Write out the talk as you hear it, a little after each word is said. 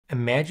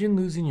Imagine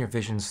losing your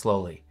vision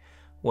slowly,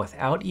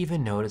 without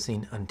even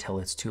noticing until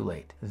it's too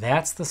late.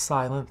 That's the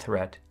silent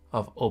threat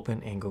of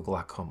open-angle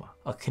glaucoma,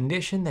 a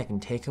condition that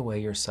can take away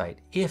your sight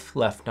if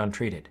left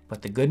untreated.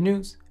 But the good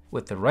news,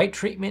 with the right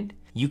treatment,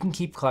 you can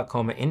keep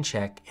glaucoma in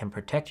check and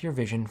protect your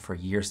vision for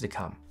years to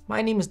come.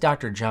 My name is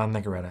Dr. John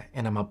Legarreta,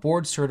 and I'm a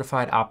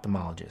board-certified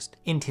ophthalmologist.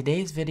 In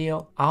today's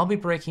video, I'll be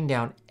breaking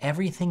down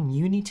everything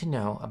you need to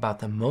know about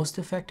the most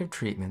effective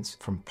treatments,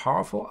 from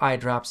powerful eye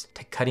drops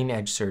to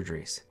cutting-edge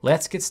surgeries.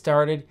 Let's get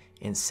started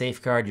and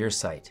safeguard your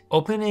sight.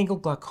 Open-angle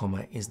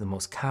glaucoma is the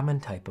most common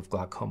type of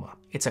glaucoma.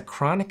 It's a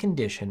chronic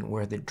condition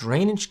where the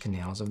drainage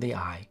canals of the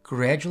eye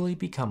gradually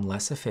become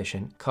less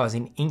efficient,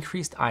 causing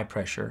increased eye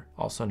pressure,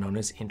 also known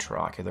as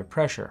intraocular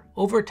pressure.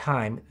 Over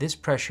time, this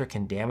pressure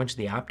can damage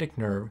the optic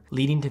nerve,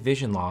 leading to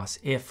vision loss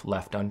if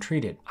left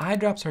untreated. Eye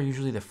drops are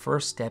usually the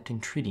first step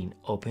in treating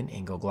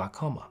open-angle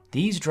glaucoma.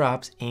 These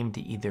drops aim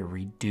to either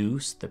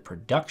reduce the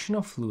production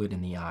of fluid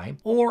in the eye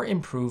or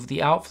improve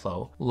the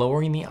outflow,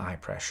 lowering the eye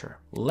pressure.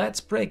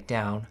 Let's break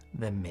down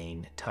the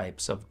main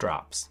types of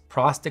drops.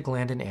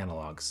 Prostaglandin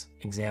analogs.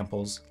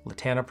 Examples: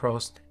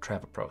 latanoprost,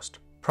 travoprost.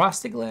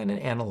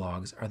 Prostaglandin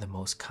analogs are the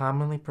most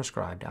commonly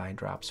prescribed eye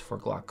drops for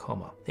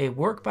glaucoma. They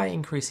work by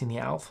increasing the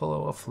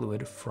outflow of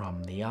fluid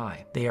from the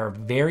eye. They are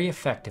very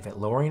effective at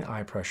lowering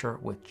eye pressure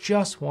with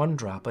just one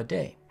drop a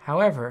day.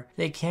 However,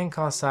 they can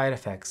cause side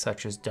effects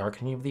such as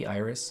darkening of the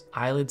iris,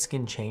 eyelid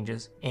skin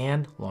changes,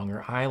 and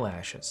longer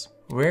eyelashes.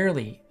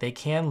 Rarely, they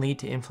can lead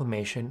to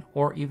inflammation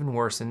or even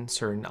worsen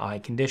certain eye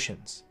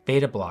conditions.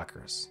 Beta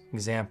blockers.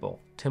 Example: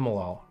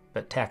 timolol,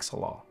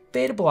 betaxolol.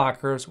 Beta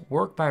blockers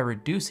work by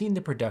reducing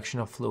the production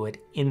of fluid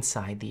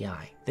inside the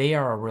eye. They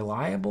are a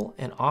reliable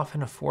and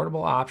often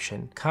affordable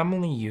option,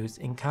 commonly used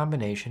in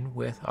combination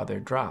with other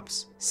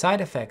drops.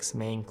 Side effects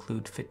may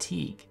include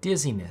fatigue,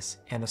 dizziness,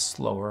 and a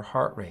slower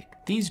heart rate.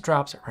 These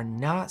drops are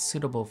not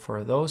suitable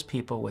for those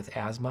people with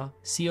asthma,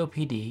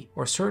 COPD,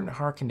 or certain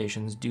heart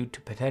conditions due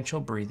to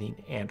potential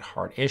breathing and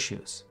heart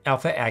issues.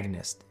 Alpha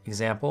agonist.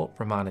 Example: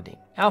 brimonidine.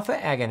 Alpha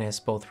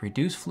agonists both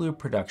reduce fluid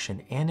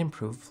production and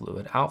improve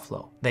fluid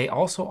outflow. They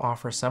also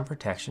offer some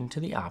protection to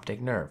the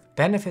optic nerve.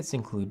 Benefits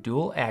include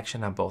dual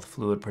action on both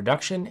fluid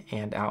production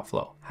and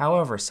outflow.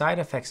 However, side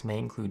effects may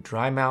include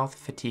dry mouth,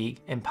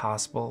 fatigue, and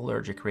possible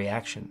allergic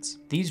reactions.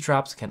 These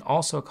drops can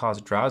also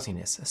cause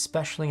drowsiness,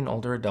 especially in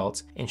older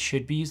adults, and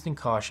should be used in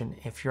caution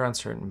if you're on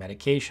certain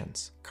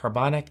medications.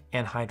 Carbonic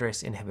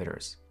anhydrase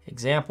inhibitors.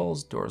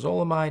 Examples: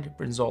 dorzolamide,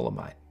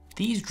 brinzolamide.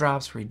 These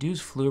drops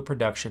reduce fluid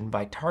production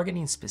by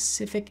targeting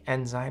specific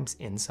enzymes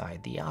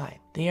inside the eye.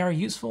 They are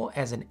useful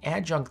as an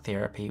adjunct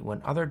therapy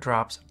when other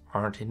drops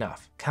aren't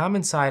enough.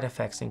 Common side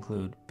effects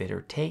include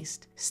bitter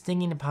taste,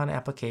 stinging upon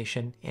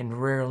application,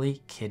 and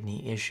rarely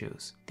kidney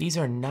issues. These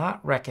are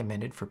not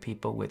recommended for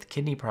people with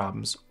kidney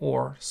problems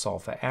or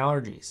sulfa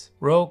allergies.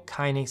 Rho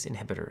kinase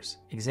inhibitors.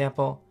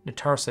 Example: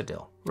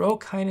 notarsadil. Rho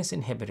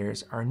kinase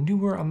inhibitors are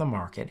newer on the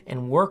market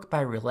and work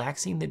by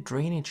relaxing the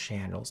drainage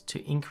channels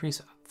to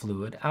increase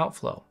fluid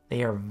outflow.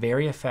 They are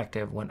very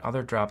effective when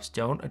other drops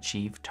don't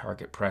achieve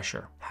target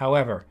pressure.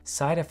 However,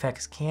 side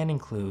effects can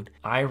include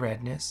eye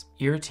redness,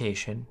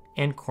 irritation,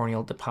 and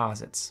corneal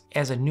deposits.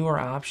 As a newer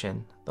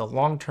option, the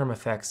long-term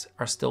effects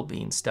are still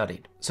being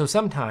studied. So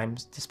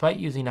sometimes, despite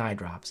using eye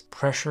drops,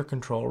 pressure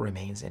control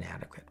remains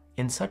inadequate.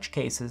 In such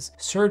cases,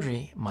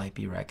 surgery might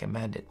be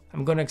recommended.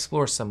 I'm going to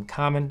explore some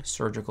common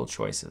surgical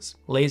choices.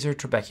 Laser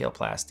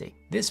trabeculeplasty.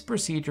 This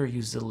procedure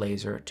uses a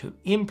laser to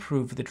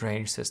improve the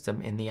drainage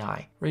system in the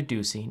eye,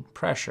 reducing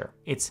pressure.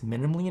 It's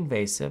minimally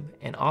invasive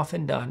and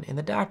often done in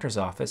the doctor's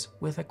office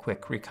with a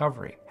quick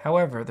recovery.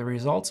 However, the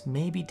results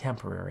may be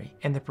temporary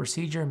and the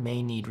procedure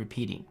may need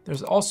repeating.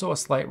 There's also a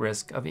slight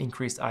risk of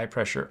increased eye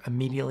pressure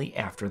immediately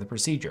after the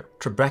procedure.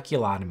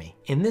 Trabeculectomy.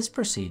 In this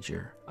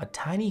procedure, a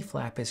tiny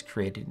flap is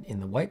created in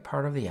the white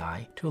part of the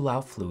eye to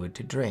allow fluid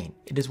to drain.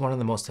 It is one of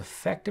the most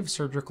effective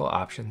surgical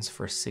options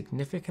for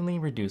significantly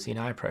reducing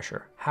eye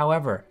pressure.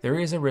 However, there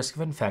is a risk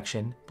of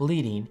infection,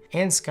 bleeding,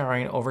 and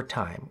scarring over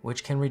time,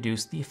 which can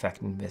reduce the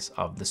effectiveness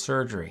of the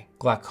surgery.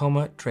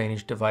 Glaucoma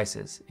drainage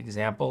devices.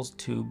 Examples: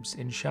 tubes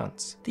and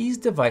shunts. These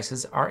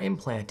devices are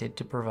implanted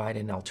to provide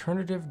an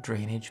alternative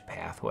drainage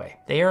pathway.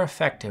 They are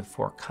effective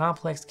for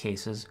complex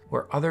cases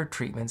where other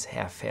treatments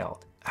have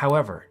failed.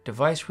 However,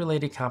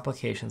 device-related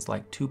complications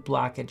like tube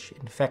blockage,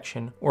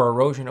 infection, or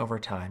erosion over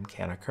time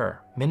can occur.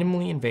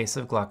 Minimally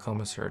invasive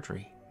glaucoma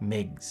surgery.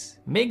 MIGS.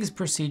 MIGS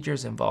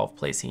procedures involve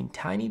placing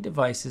tiny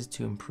devices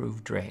to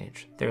improve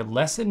drainage. They're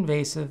less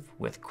invasive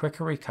with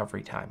quicker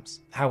recovery times.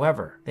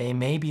 However, they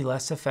may be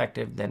less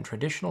effective than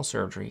traditional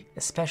surgery,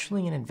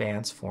 especially in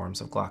advanced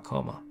forms of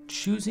glaucoma.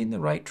 Choosing the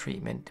right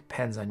treatment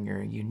depends on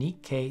your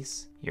unique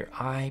case, your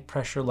eye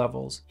pressure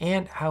levels,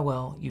 and how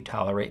well you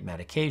tolerate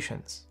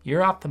medications.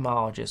 Your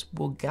ophthalmologist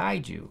will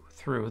guide you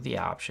through the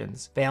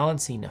options,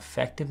 balancing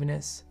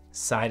effectiveness,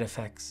 side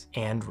effects,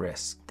 and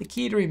risks. The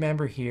key to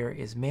remember here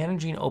is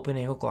managing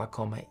open-angle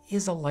glaucoma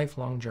is a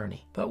lifelong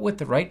journey, but with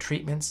the right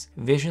treatments,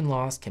 vision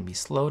loss can be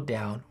slowed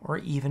down or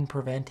even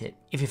prevented.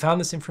 If you found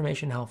this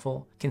information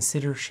helpful,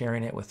 consider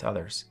sharing it with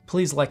others.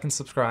 Please like and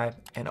subscribe,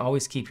 and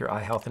always keep your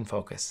eye health in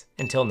focus.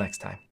 Until next time.